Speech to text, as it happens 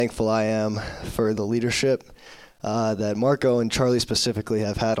thankful I am for the leadership that Marco and Charlie specifically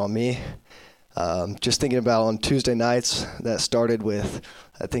have had on me. Just thinking about on Tuesday nights, that started with,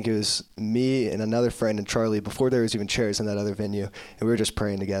 I think it was me and another friend and Charlie before there was even chairs in that other venue, and we were just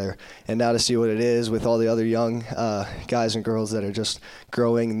praying together. And now to see what it is with all the other young guys and girls that are just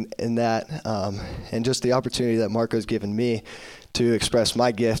growing in that, and just the opportunity that Marco's given me to express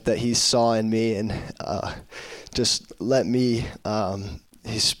my gift that he saw in me, and just let me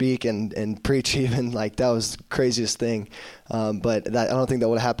speak and preach even. Like, that was the craziest thing. But I don't think that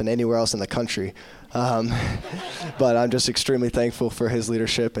would have happened anywhere else in the country. But I'm just extremely thankful for his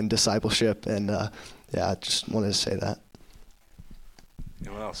leadership and discipleship. And I just wanted to say that.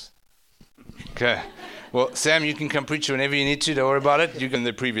 Anyone else? Okay. Well, Sam, you can come preach whenever you need to. Don't worry about it. You can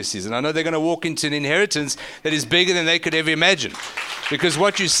the previous season. I know they're going to walk into an inheritance that is bigger than they could ever imagine, because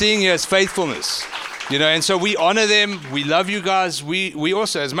what you're seeing here is faithfulness. And so we honor them. We love you guys. We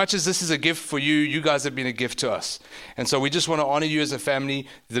also, as much as this is a gift for you, you guys have been a gift to us. And so we just want to honor you as a family.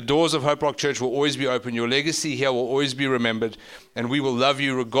 The doors of Hope Rock Church will always be open. Your legacy here will always be remembered. And we will love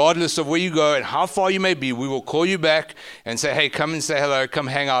you regardless of where you go and how far you may be. We will call you back and say, hey, come and say hello, come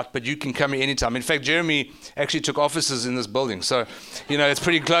hang out. But you can come here anytime. In fact, Jeremy actually took offices in this building. So, it's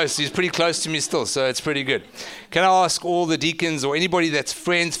pretty close. He's pretty close to me still. So it's pretty good. Can I ask all the deacons or anybody that's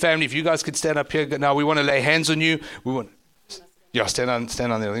friends, family, if you guys could stand up here now. We want to lay hands on you. Stand on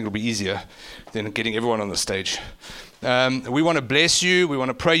there. I think it'll be easier than getting everyone on the stage. We want to bless you. We want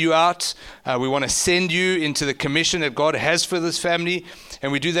to pray you out. We want to send you into the commission that God has for this family.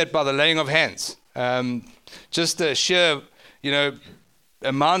 And we do that by the laying of hands. Just a sheer,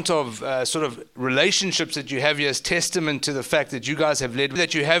 amount of sort of relationships that you have here is testament to the fact that you guys have led,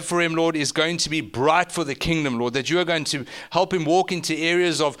 that you have for him, Lord, is going to be bright for the kingdom, Lord, that you are going to help him walk into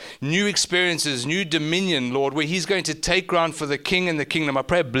areas of new experiences, new dominion, Lord, where he's going to take ground for the king and the kingdom. I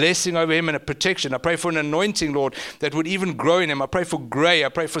pray a blessing over him and a protection. I pray for an anointing, Lord, that would even grow in him. I pray for Gray. I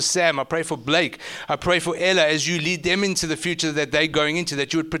pray for Sam. I pray for Blake. I pray for Ella as you lead them into the future that they're going into,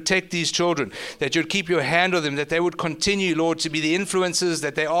 that you would protect these children, that you would keep your hand on them, that they would continue, Lord, to be the influences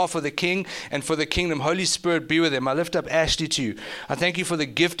that they are for the King and for the kingdom. Holy Spirit, be with them. I lift up Ashley to you. I thank you for the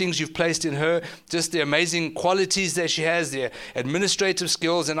giftings you've placed in her, just the amazing qualities that she has, the administrative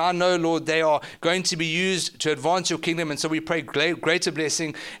skills, and I know, Lord, they are going to be used to advance your kingdom, and so we pray greater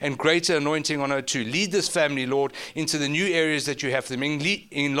blessing and greater anointing on her too. Lead this family, Lord, into the new areas that you have for them.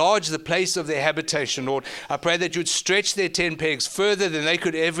 Enlarge the place of their habitation, Lord. I pray that you would stretch their 10 pegs further than they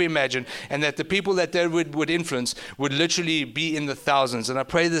could ever imagine, and that the people that they would influence would literally be in the thousands. And I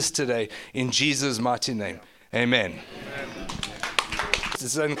pray this today in Jesus' mighty name. Amen.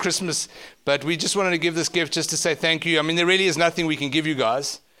 It's on Christmas, but we just wanted to give this gift just to say thank you. I mean, there really is nothing we can give you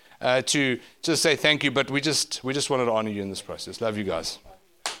guys to just say thank you, but we just wanted to honor you in this process. Love you guys.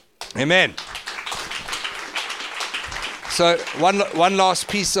 Amen. So one last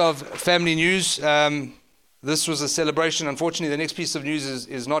piece of family news. This was a celebration. Unfortunately, the next piece of news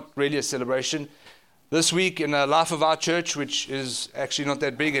is not really a celebration. This week in the life of our church, which is actually not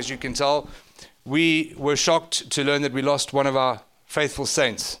that big, as you can tell, we were shocked to learn that we lost one of our faithful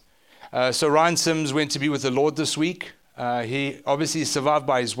saints. So Ryan Sims went to be with the Lord this week. He obviously is survived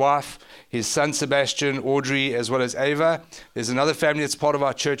by his wife, his son Sebastian, Audrey, as well as Ava. There's another family that's part of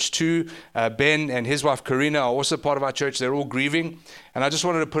our church too. Ben and his wife Karina are also part of our church. They're all grieving. And I just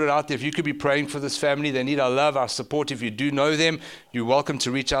wanted to put it out there. If you could be praying for this family, they need our love, our support. If you do know them, you're welcome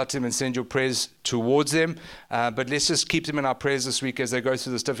to reach out to them and send your prayers towards them. But let's just keep them in our prayers this week as they go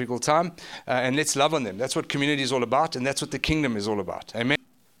through this difficult time. And let's love on them. That's what community is all about, and that's what the kingdom is all about. Amen.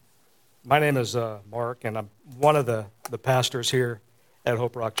 My name is Mark, and I'm one of the pastors here at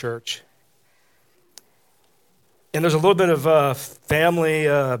Hope Rock Church. And there's a little bit of family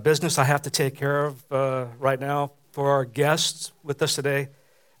business I have to take care of right now for our guests with us today.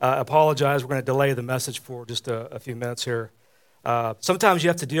 I apologize. We're going to delay the message for just a few minutes here. Sometimes you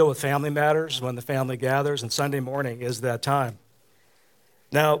have to deal with family matters when the family gathers, and Sunday morning is that time.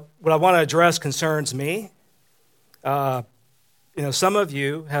 Now, what I want to address concerns me. Some of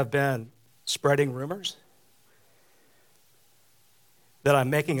you have been spreading rumors that I'm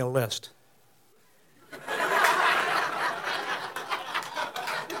making a list.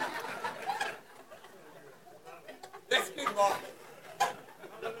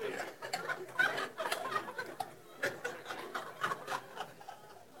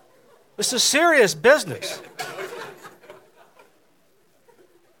 This is serious business.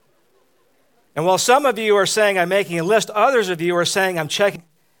 And while some of you are saying I'm making a list, others of you are saying I'm checking,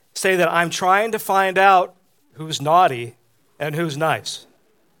 say that I'm trying to find out who's naughty and who's nice.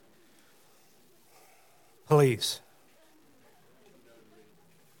 Please.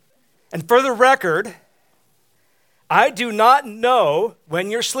 And for the record, I do not know when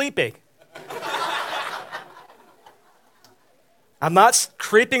you're sleeping. I'm not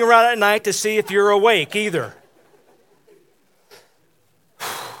creeping around at night to see if you're awake either.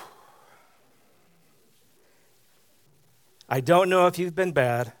 I don't know if you've been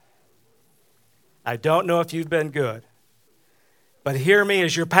bad. I don't know if you've been good. But hear me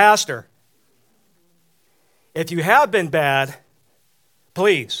as your pastor. If you have been bad,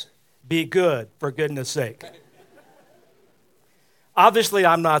 please be good for goodness sake. Obviously,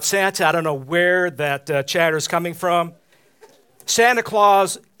 I'm not Santa. I don't know where that chatter is coming from. Santa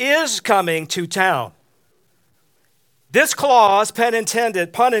Claus is coming to town. This clause, pun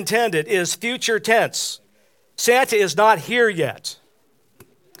intended, is future tense. Santa is not here yet.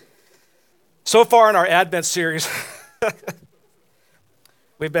 So far in our Advent series,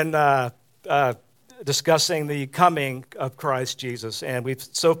 we've been discussing the coming of Christ Jesus, and we've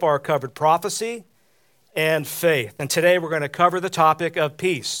so far covered prophecy and faith. And today we're going to cover the topic of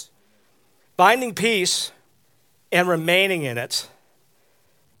peace. Finding peace and remaining in it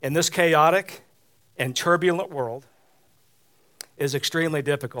in this chaotic and turbulent world is extremely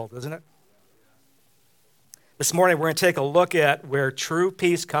difficult, isn't it? This morning we're going to take a look at where true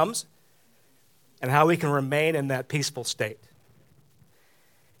peace comes and how we can remain in that peaceful state.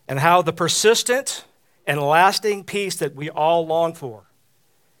 And how the persistent and lasting peace that we all long for,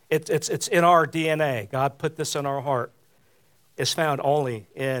 it's in our DNA. God put this in our heart. Is found only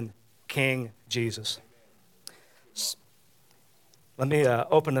in King Jesus. Let me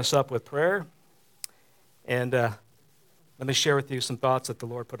open this up with prayer, and let me share with you some thoughts that the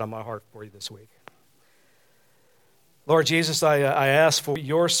Lord put on my heart for you this week. Lord Jesus, I ask for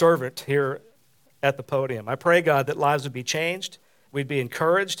your servant here at the podium. I pray, God, that lives would be changed, we'd be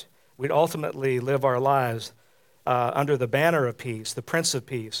encouraged, we'd ultimately live our lives under the banner of peace, the Prince of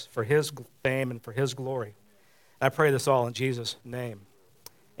Peace, for his fame and for his glory. I pray this all in Jesus' name.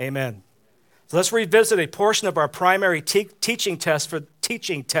 Amen. So let's revisit a portion of our primary teaching text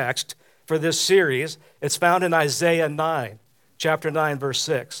for this series. It's found in Isaiah 9, chapter 9, verse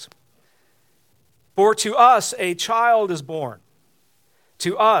 6. For to us a child is born,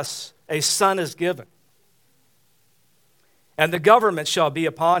 to us a son is given, and the government shall be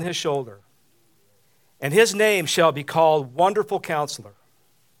upon his shoulder, and his name shall be called Wonderful Counselor,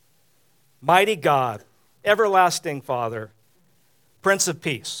 Mighty God, Everlasting Father, Prince of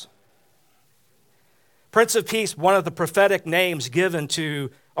Peace. Prince of Peace, one of the prophetic names given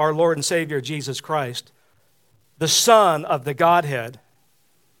to our Lord and Savior Jesus Christ, the Son of the Godhead.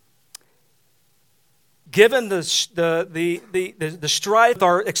 Given the strife of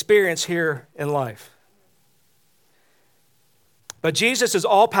our experience here in life. But Jesus is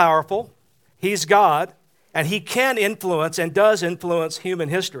all-powerful, he's God, and he can influence and does influence human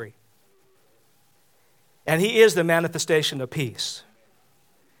history. And he is the manifestation of peace.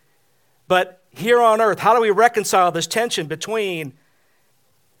 But here on earth, how do we reconcile this tension between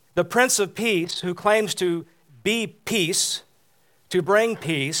the Prince of Peace, who claims to be peace, to bring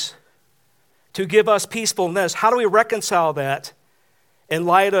peace, to give us peacefulness? How do we reconcile that in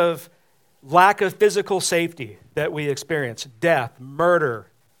light of lack of physical safety that we experience? Death, murder,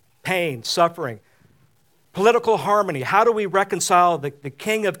 pain, suffering, political harmony. How do we reconcile the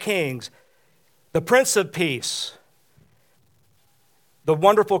King of Kings, the Prince of Peace, the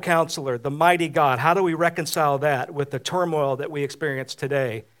Wonderful Counselor, the Mighty God? How do we reconcile that with the turmoil that we experience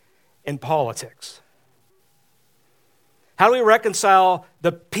today in politics? How do we reconcile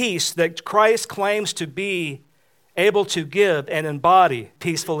the peace that Christ claims to be able to give and embody?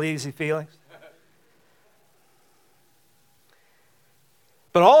 Peaceful, easy feelings.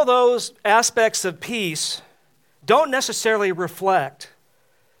 But all those aspects of peace don't necessarily reflect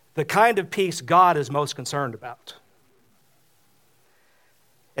the kind of peace God is most concerned about.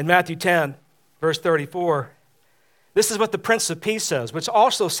 In Matthew 10, verse 34, this is what the Prince of Peace says, which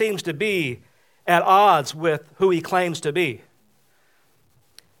also seems to be at odds with who he claims to be.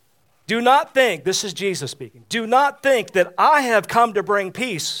 Do not think, this is Jesus speaking, do not think that I have come to bring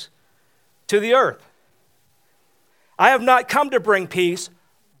peace to the earth. I have not come to bring peace,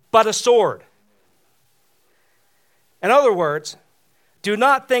 but a sword. In other words, do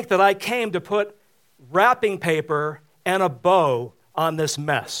not think that I came to put wrapping paper and a bow on this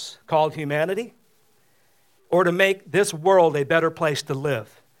mess called humanity, or to make this world a better place to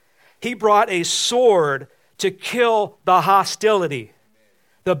live. He brought a sword to kill the hostility,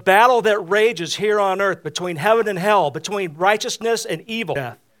 the battle that rages here on earth between heaven and hell, between righteousness and evil,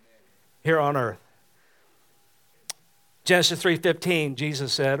 death here on earth. Genesis 3:15,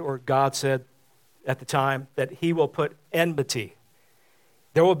 Jesus said, or God said at the time, that he will put enmity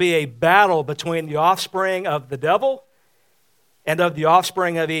There will be a battle between the offspring of the devil and of the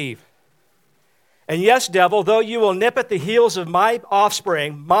offspring of Eve. And yes, devil, though you will nip at the heels of my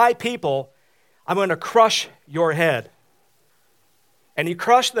offspring, my people, I'm going to crush your head. And he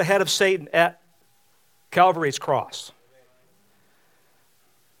crushed the head of Satan at Calvary's cross.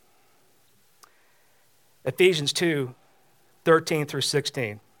 Ephesians 2:13 through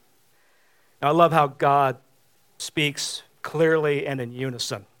 16. Now, I love how God speaks clearly and in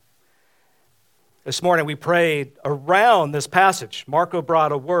unison. This morning we prayed around this passage. Marco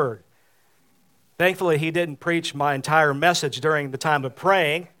brought a word. Thankfully, he didn't preach my entire message during the time of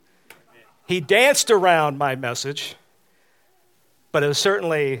praying. He danced around my message, but it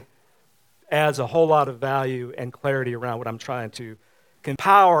certainly adds a whole lot of value and clarity around what I'm trying to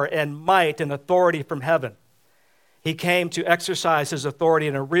power and might and authority from heaven. He came to exercise his authority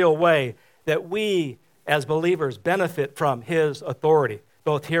in a real way that we as believers benefit from his authority,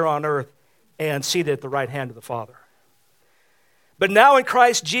 both here on earth and seated at the right hand of the Father. But now in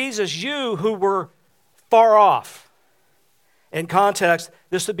Christ Jesus, you who were far off, in context,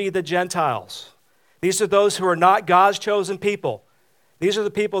 this would be the Gentiles. These are those who are not God's chosen people. These are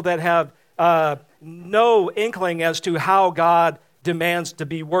the people that have no inkling as to how God demands to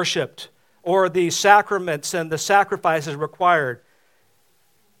be worshiped, or the sacraments and the sacrifices required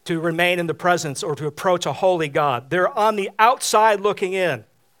to remain in the presence or to approach a holy God. They're on the outside looking in.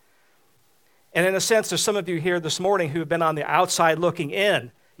 And in a sense, there's some of you here this morning who have been on the outside looking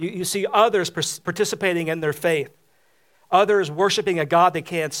in. You see others participating in their faith, others worshiping a God they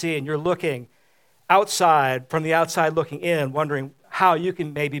can't see, and you're looking outside, from the outside looking in, wondering how you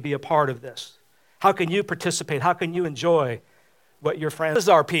can maybe be a part of this. How can you participate? How can you enjoy what your friends... This is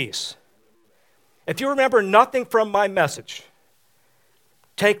our peace. If you remember nothing from my message,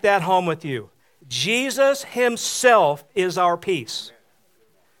 take that home with you. Jesus himself is our peace,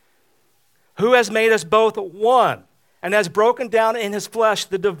 who has made us both one and has broken down in his flesh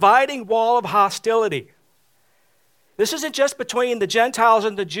the dividing wall of hostility. This isn't just between the Gentiles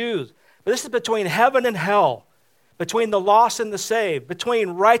and the Jews, but this is between heaven and hell, between the lost and the saved, between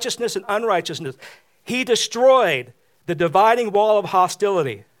righteousness and unrighteousness. He destroyed the dividing wall of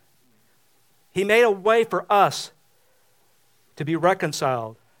hostility. He made a way for us to be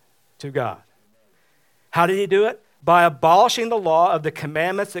reconciled to God. How did he do it? By abolishing the law of the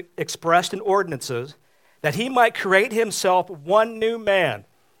commandments expressed in ordinances, that he might create himself one new man.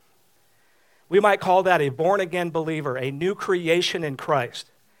 We might call that a born-again believer, a new creation in Christ,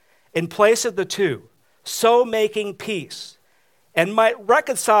 in place of the two, so making peace, and might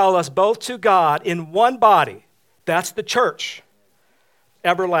reconcile us both to God in one body. That's the church.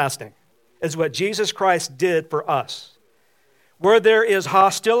 Everlasting is what Jesus Christ did for us. Where there is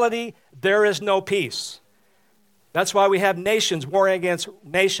hostility, there is no peace. That's why we have nations warring against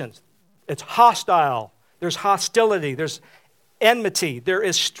nations. It's hostile. There's hostility. There's enmity. There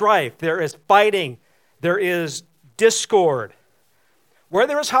is strife. There is fighting. There is discord. Where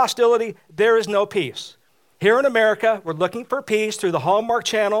there is hostility, there is no peace. Here in America, we're looking for peace through the Hallmark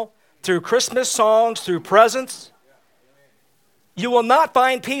Channel, through Christmas songs, through presents. You will not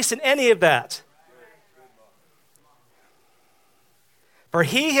find peace in any of that. For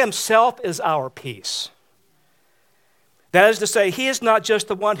he himself is our peace. That is to say, he is not just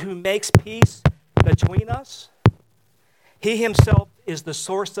the one who makes peace between us. He himself is the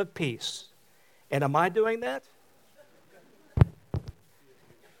source of peace. And am I doing that?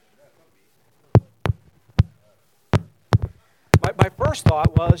 My first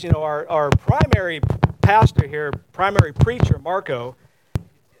thought was, our primary pastor here, primary preacher, Marco,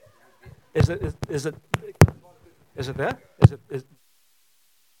 is it that?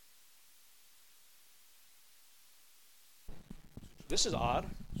 This is odd.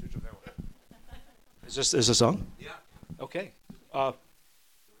 Is this on? Yeah. Okay.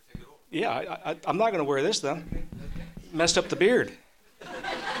 Yeah, I'm not going to wear this then. Messed up the beard.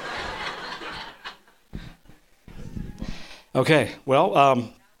 Okay, well...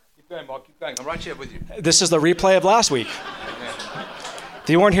 keep going, Bob, keep going. I'm right here with you. This is the replay of last week. If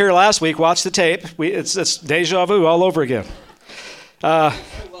you weren't here last week, watch the tape. It's deja vu all over again.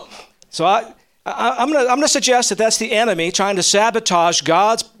 So I'm going to suggest that that's the enemy trying to sabotage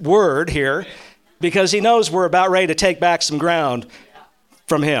God's word here, because he knows we're about ready to take back some ground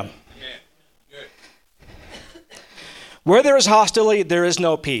from him. Where there is hostility, there is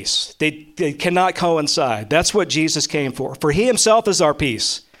no peace. They cannot coincide. That's what Jesus came for. For he himself is our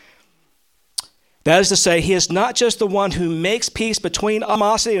peace. That is to say, he is not just the one who makes peace between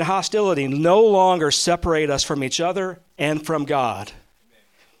animosity and hostility, no longer separate us from each other and from God.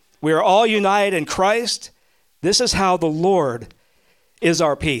 We are all united in Christ. This is how the Lord is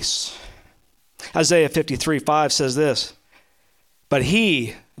our peace. Isaiah 53:5 says this, "But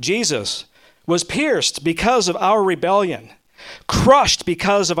he, Jesus, was pierced because of our rebellion, crushed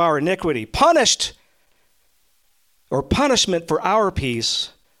because of our iniquity, punishment for our peace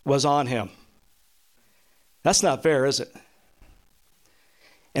was on him." That's not fair, is it?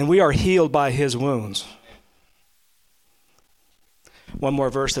 And we are healed by his wounds. One more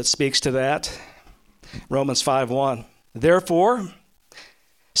verse that speaks to that. Romans 5:1. "Therefore,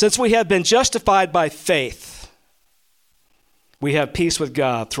 since we have been justified by faith, we have peace with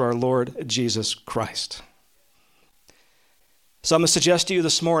God through our Lord Jesus Christ." So I'm going to suggest to you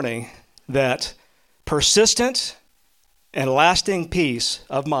this morning that persistent and lasting peace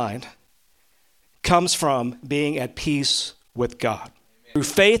of mind comes from being at peace with God. Amen. Through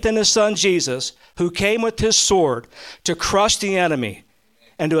faith in his son Jesus, who came with his sword to crush the enemy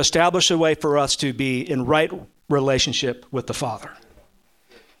and to establish a way for us to be in right relationship with the Father.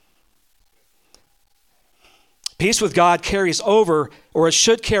 Peace with God carries over, or it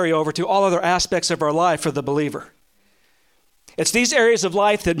should carry over, to all other aspects of our life for the believer. It's these areas of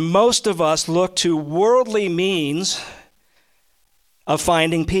life that most of us look to worldly means of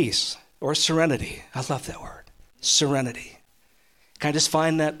finding peace or serenity. I love that word, serenity. Can I just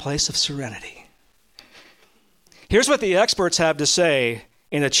find that place of serenity? Here's what the experts have to say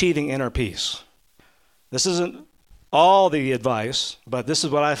in achieving inner peace. This isn't all the advice, but this is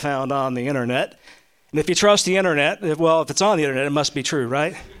what I found on the internet. And if you trust the internet, well, if it's on the internet, it must be true,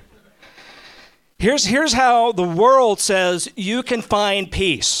 right? Here's how the world says you can find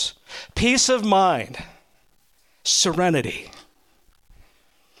peace. Peace of mind. Serenity.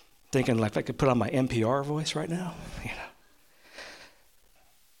 Thinking like if I could put on my NPR voice right now.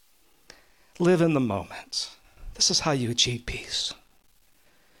 Live in the moment. This is how you achieve peace.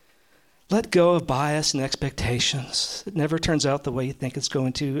 Let go of bias and expectations. It never turns out the way you think it's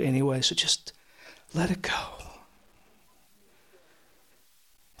going to anyway, so just let it go.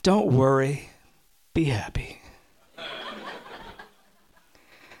 Don't worry. Be happy.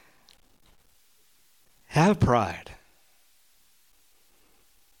 Have pride.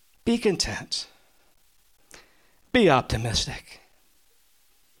 Be content. Be optimistic.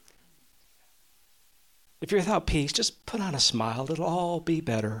 If you're without peace, just put on a smile. It'll all be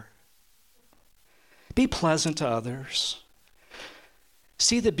better. Be pleasant to others.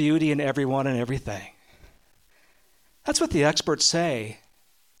 See the beauty in everyone and everything. That's what the experts say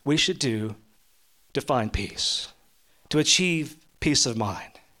we should do to find peace, to achieve peace of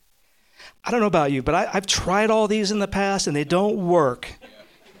mind. I don't know about you, but I've tried all these in the past and they don't work.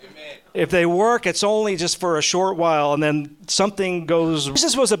 If they work, it's only just for a short while and then something goes.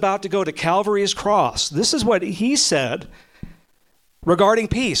 Jesus was about to go to Calvary's cross. This is what he said regarding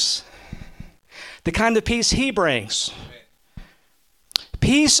peace, the kind of peace he brings.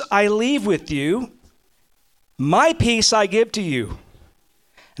 "Peace I leave with you, my peace I give to you.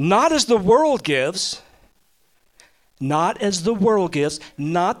 Not as the world gives, not as the world gives,"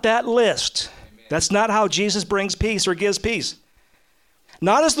 not that list. Amen. That's not how Jesus brings peace or gives peace.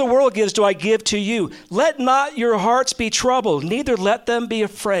 "Not as the world gives do I give to you. Let not your hearts be troubled, neither let them be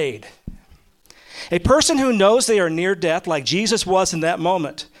afraid." A person who knows they are near death, like Jesus was in that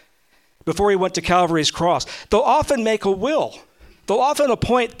moment, before he went to Calvary's cross, they'll often make a will. They'll often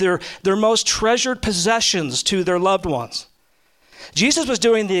appoint their most treasured possessions to their loved ones. Jesus was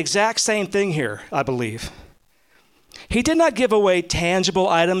doing the exact same thing here, I believe. He did not give away tangible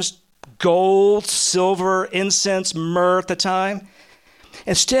items, gold, silver, incense, myrrh at the time.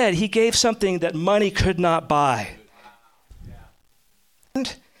 Instead, he gave something that money could not buy.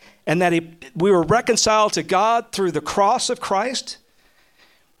 And that we were reconciled to God through the cross of Christ.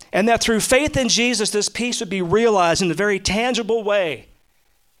 And that through faith in Jesus, this peace would be realized in a very tangible way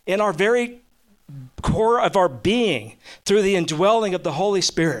in our very core of our being through the indwelling of the Holy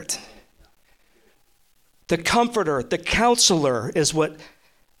Spirit. The Comforter, the Counselor is what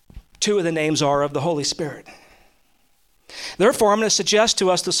two of the names are of the Holy Spirit. Therefore, I'm going to suggest to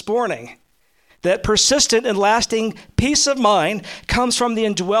us this morning that persistent and lasting peace of mind comes from the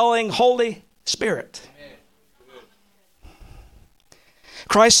indwelling Holy Spirit.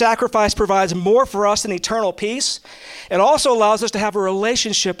 Christ's sacrifice provides more for us than eternal peace. It also allows us to have a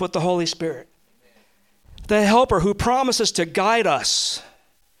relationship with the Holy Spirit, the Helper who promises to guide us.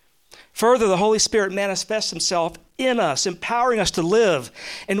 Further, the Holy Spirit manifests himself in us, empowering us to live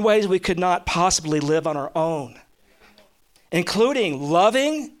in ways we could not possibly live on our own, including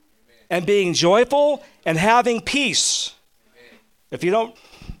loving and being joyful and having peace. If you don't,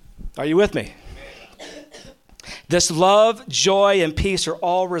 are you with me? This love, joy, and peace are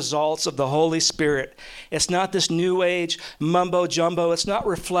all results of the Holy Spirit. It's not this new age mumbo jumbo. It's not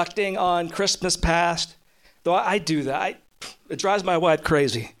reflecting on Christmas past, though I do that. It drives my wife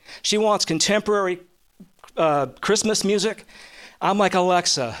crazy. She wants contemporary Christmas music. I'm like,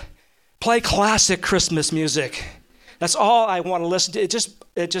 Alexa, play classic Christmas music. That's all I want to listen to. It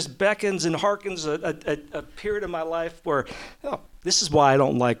just beckons and harkens a period of my life where, this is why I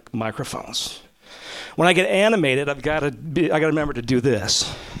don't like microphones. When I get animated, I got to remember to do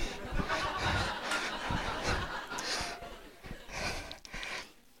this.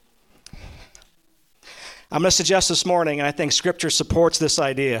 I'm going to suggest this morning, and I think Scripture supports this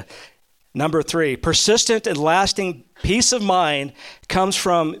idea. Number 3, persistent and lasting peace of mind comes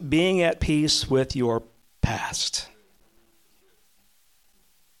from being at peace with your past.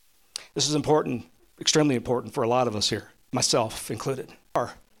 This is important, extremely important for a lot of us here, myself included,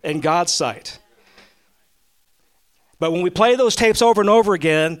 in God's sight. But when we play those tapes over and over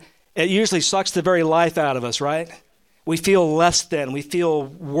again, it usually sucks the very life out of us, right? We feel less than, we feel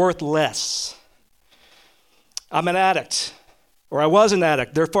worthless. I'm an addict, or I was an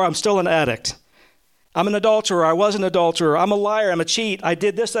addict, therefore I'm still an addict. I'm an adulterer, I was an adulterer. I'm a liar, I'm a cheat, I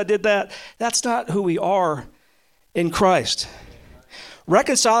did this, I did that. That's not who we are in Christ.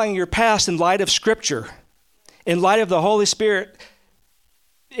 Reconciling your past in light of Scripture, in light of the Holy Spirit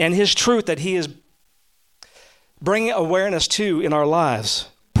and His truth that He is bringing awareness to in our lives.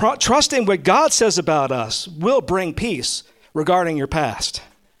 Trusting what God says about us will bring peace regarding your past.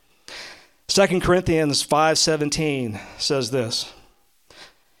 2 Corinthians 5:17 says this.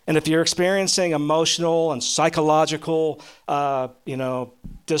 And if you're experiencing emotional and psychological,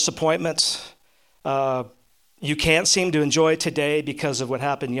 disappointments, you can't seem to enjoy today because of what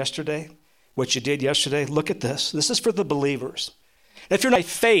happened yesterday, what you did yesterday, look at this. This is for the believers. If you're not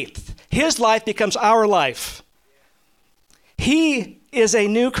faith, His life becomes our life. He is a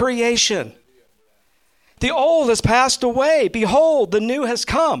new creation. The old has passed away. Behold, the new has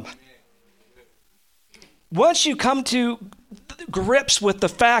come. Once you come to grips with the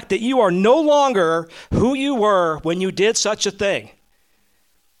fact that you are no longer who you were when you did such a thing,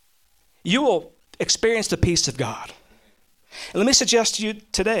 you will experience the peace of God. And let me suggest to you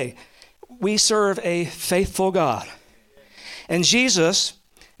today, we serve a faithful God. And Jesus,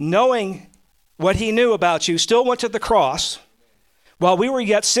 knowing what He knew about you, still went to the cross. While we were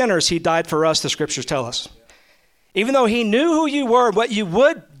yet sinners, He died for us, the Scriptures tell us. Even though He knew who you were, what you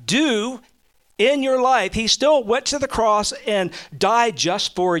would do in your life, He still went to the cross and died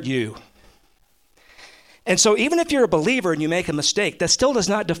just for you. And so even if you're a believer and you make a mistake, that still does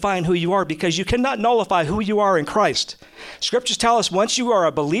not define who you are, because you cannot nullify who you are in Christ. Scriptures tell us once you are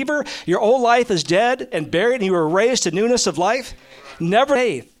a believer, your old life is dead and buried, and you are raised to newness of life. Never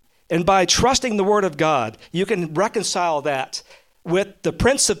faith. And by trusting the Word of God, you can reconcile that with the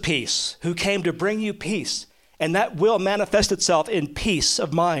Prince of Peace, who came to bring you peace. And that will manifest itself in peace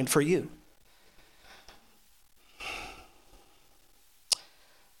of mind for you.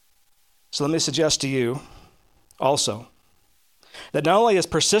 So let me suggest to you also that not only is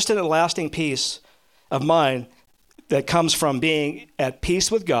persistent and lasting peace of mind that comes from being at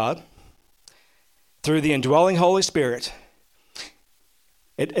peace with God through the indwelling Holy Spirit,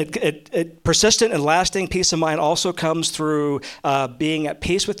 persistent and lasting peace of mind also comes through being at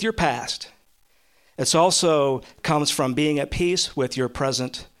peace with your past. It also comes from being at peace with your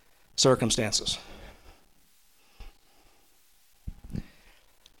present circumstances.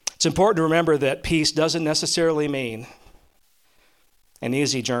 It's important to remember that peace doesn't necessarily mean an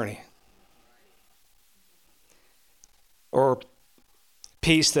easy journey, or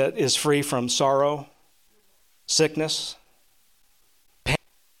peace that is free from sorrow, sickness, pain.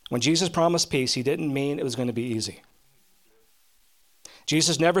 When Jesus promised peace, He didn't mean it was going to be easy.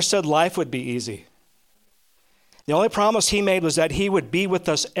 Jesus never said life would be easy. The only promise He made was that He would be with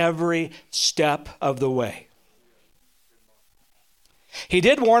us every step of the way. He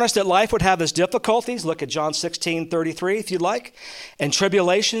did warn us that life would have its difficulties. Look at John 16:33 if you'd like. And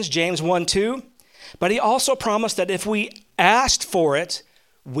tribulations, James 1:2. But He also promised that if we asked for it,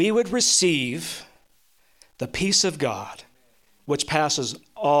 we would receive the peace of God, which passes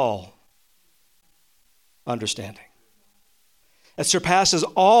all understanding. It surpasses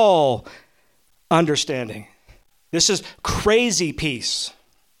all understanding. This is crazy peace.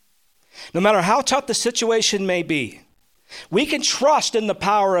 No matter how tough the situation may be, we can trust in the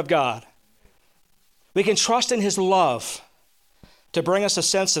power of God. We can trust in His love to bring us a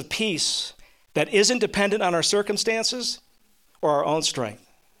sense of peace that isn't dependent on our circumstances or our own strength.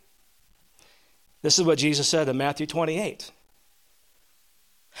 This is what Jesus said in Matthew 28.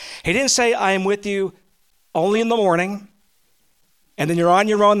 He didn't say, I am with you only in the morning, and then you're on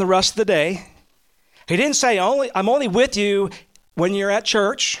your own the rest of the day. He didn't say, I'm only with you when you're at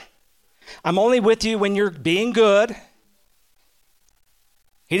church. I'm only with you when you're being good.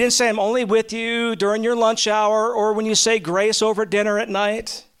 He didn't say, I'm only with you during your lunch hour or when you say grace over dinner at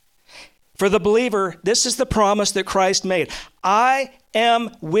night. For the believer, this is the promise that Christ made. I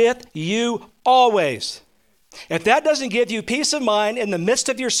am with you always. If that doesn't give you peace of mind in the midst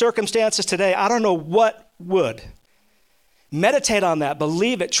of your circumstances today, I don't know what would. Meditate on that,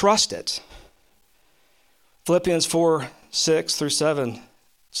 believe it, trust it. Philippians 4:6-7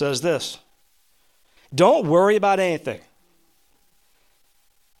 says this. Don't worry about anything.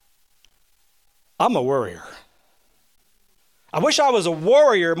 I'm a worrier. I wish I was a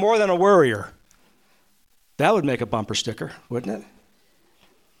warrior more than a worrier. That would make a bumper sticker, wouldn't it?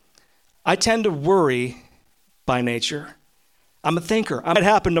 I tend to worry by nature. I'm a thinker. It might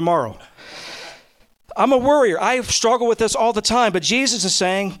happen tomorrow. I'm a worrier. I struggle with this all the time, but Jesus is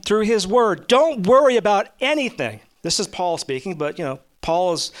saying through his word, don't worry about anything. This is Paul speaking, but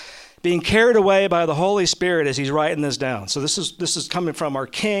Paul is being carried away by the Holy Spirit as he's writing this down. So this is coming from our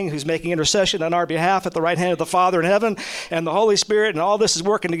King who's making intercession on our behalf at the right hand of the Father in heaven, and the Holy Spirit, and all this is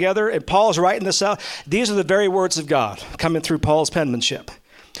working together, and Paul's writing this out. These are the very words of God coming through Paul's penmanship.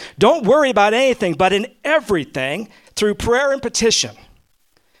 Don't worry about anything, but in everything, through prayer and petition,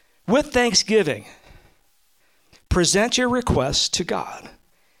 with thanksgiving, present your requests to God.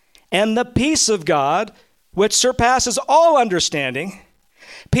 And the peace of God, which surpasses all understanding,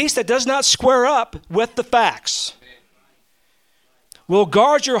 peace that does not square up with the facts, will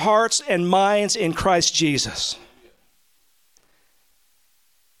guard your hearts and minds in Christ Jesus.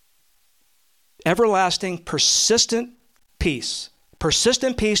 Everlasting, persistent peace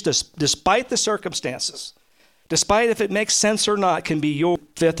despite the circumstances, despite if it makes sense or not, can be your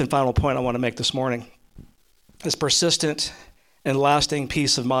fifth and final point I want to make this morning. This persistent and lasting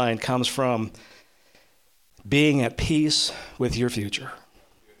peace of mind comes from being at peace with your future.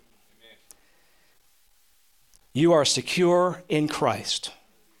 You are secure in Christ.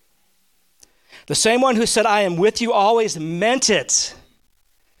 The same one who said, I am with you always, meant it.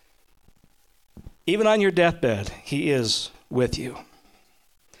 Even on your deathbed, he is with you.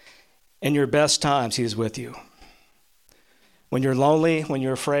 In your best times, he is with you. When you're lonely, when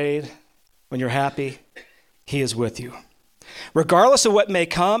you're afraid, when you're happy, he is with you. Regardless of what may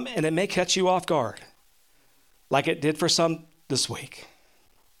come, and it may catch you off guard, like it did for some this week,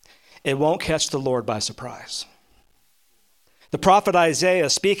 it won't catch the Lord by surprise. The prophet Isaiah,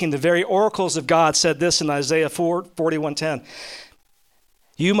 speaking the very oracles of God, said this in Isaiah 41:10.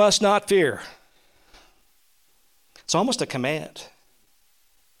 You must not fear. It's almost a command.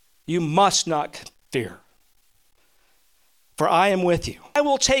 You must not fear. For I am with you. I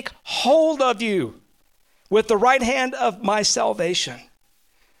will take hold of you with the right hand of my salvation.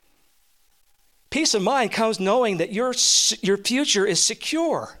 Peace of mind comes knowing that your future is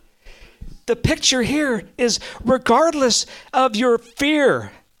secure. The picture here is regardless of your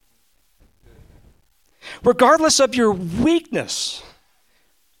fear, regardless of your weakness,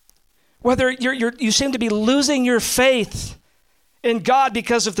 whether you seem to be losing your faith in God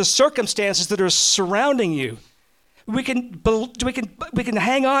because of the circumstances that are surrounding you, we can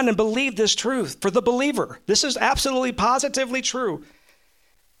hang on and believe this truth for the believer. This is absolutely positively true.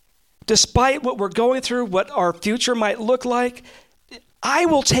 Despite what we're going through, what our future might look like, I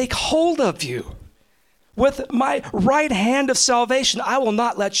will take hold of you with my right hand of salvation. I will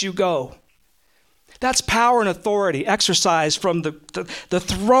not let you go. That's power and authority exercised from the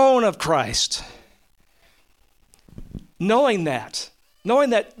throne of Christ. Knowing that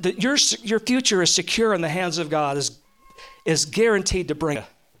your future is secure in the hands of God is guaranteed to bring.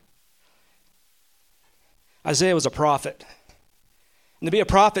 Isaiah was a prophet. And to be a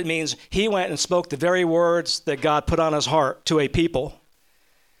prophet means he went and spoke the very words that God put on his heart to a people.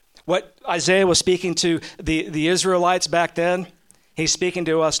 What Isaiah was speaking to the Israelites back then, he's speaking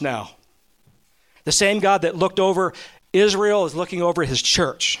to us now. The same God that looked over Israel is looking over his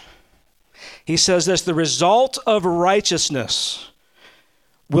church. He says this, the result of righteousness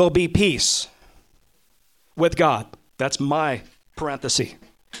will be peace with God. That's my parenthesis.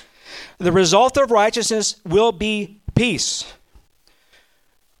 The result of righteousness will be peace.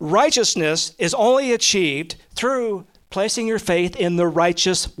 Righteousness is only achieved through placing your faith in the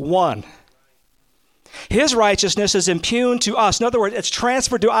righteous one. His righteousness is impugned to us. In other words, it's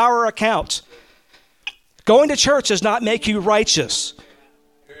transferred to our account. Going to church does not make you righteous.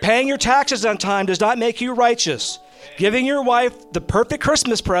 Paying your taxes on time does not make you righteous. Giving your wife the perfect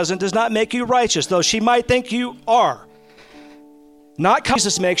Christmas present does not make you righteous, though she might think you are. Not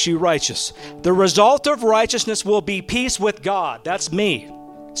Jesus makes you righteous. The result of righteousness will be peace with God. That's me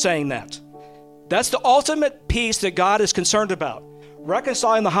saying that. That's the ultimate peace that God is concerned about.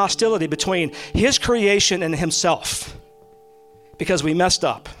 Reconciling the hostility between his creation and himself. Because we messed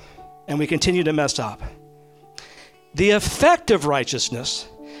up, and we continue to mess up. The effect of righteousness,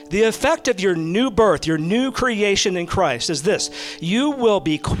 the effect of your new birth, your new creation in Christ is this: you will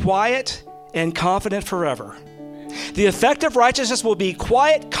be quiet and confident forever. The effect of righteousness will be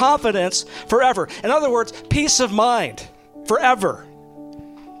quiet confidence forever. In other words, peace of mind forever.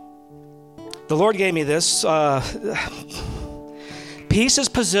 The Lord gave me this. Peace is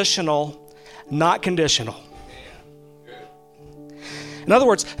positional, not conditional. In other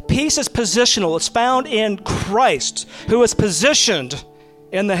words, peace is positional. It's found in Christ, who is positioned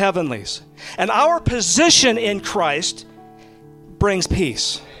in the heavenlies. And our position in Christ brings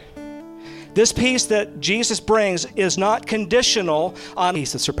peace. This peace that Jesus brings is not conditional on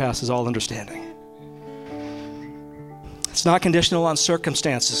peace that surpasses all understanding. It's not conditional on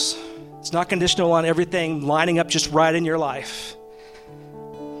circumstances. It's not conditional on everything lining up just right in your life.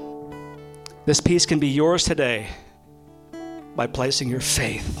 This peace can be yours today by placing your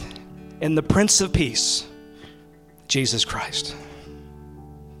faith in the Prince of Peace, Jesus Christ.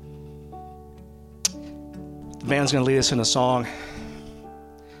 The band's going to lead us in a song.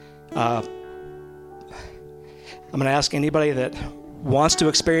 I'm going to ask anybody that wants to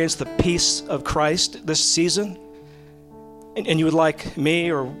experience the peace of Christ this season, and you would like me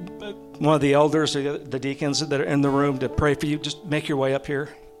or one of the elders or the deacons that are in the room to pray for you, just make your way up here.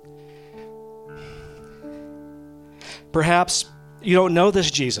 Perhaps you don't know this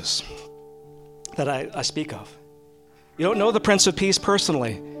Jesus that I speak of. You don't know the Prince of Peace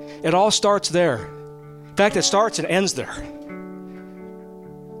personally. It all starts there. In fact, it starts and ends there.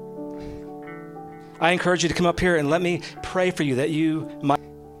 I encourage you to come up here and let me pray for you that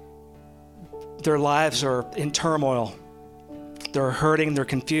their lives are in turmoil. They're hurting, they're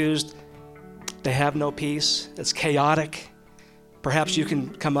confused, they have no peace, it's chaotic. Perhaps you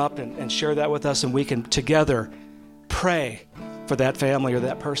can come up and share that with us, and we can together pray for that family or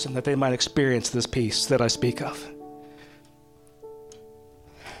that person that they might experience this peace that I speak of.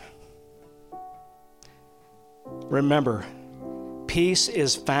 Remember, peace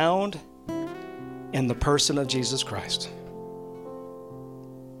is found in the person of Jesus Christ.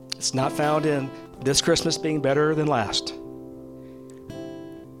 It's not found in this Christmas being better than last.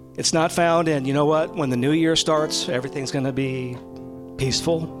 It's not found in, you know what, when the new year starts, everything's going to be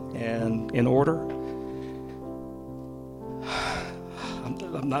peaceful and in order.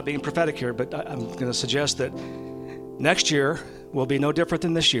 I'm not being prophetic here, but I'm going to suggest that next year will be no different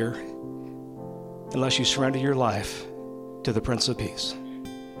than this year unless you surrender your life to the Prince of Peace.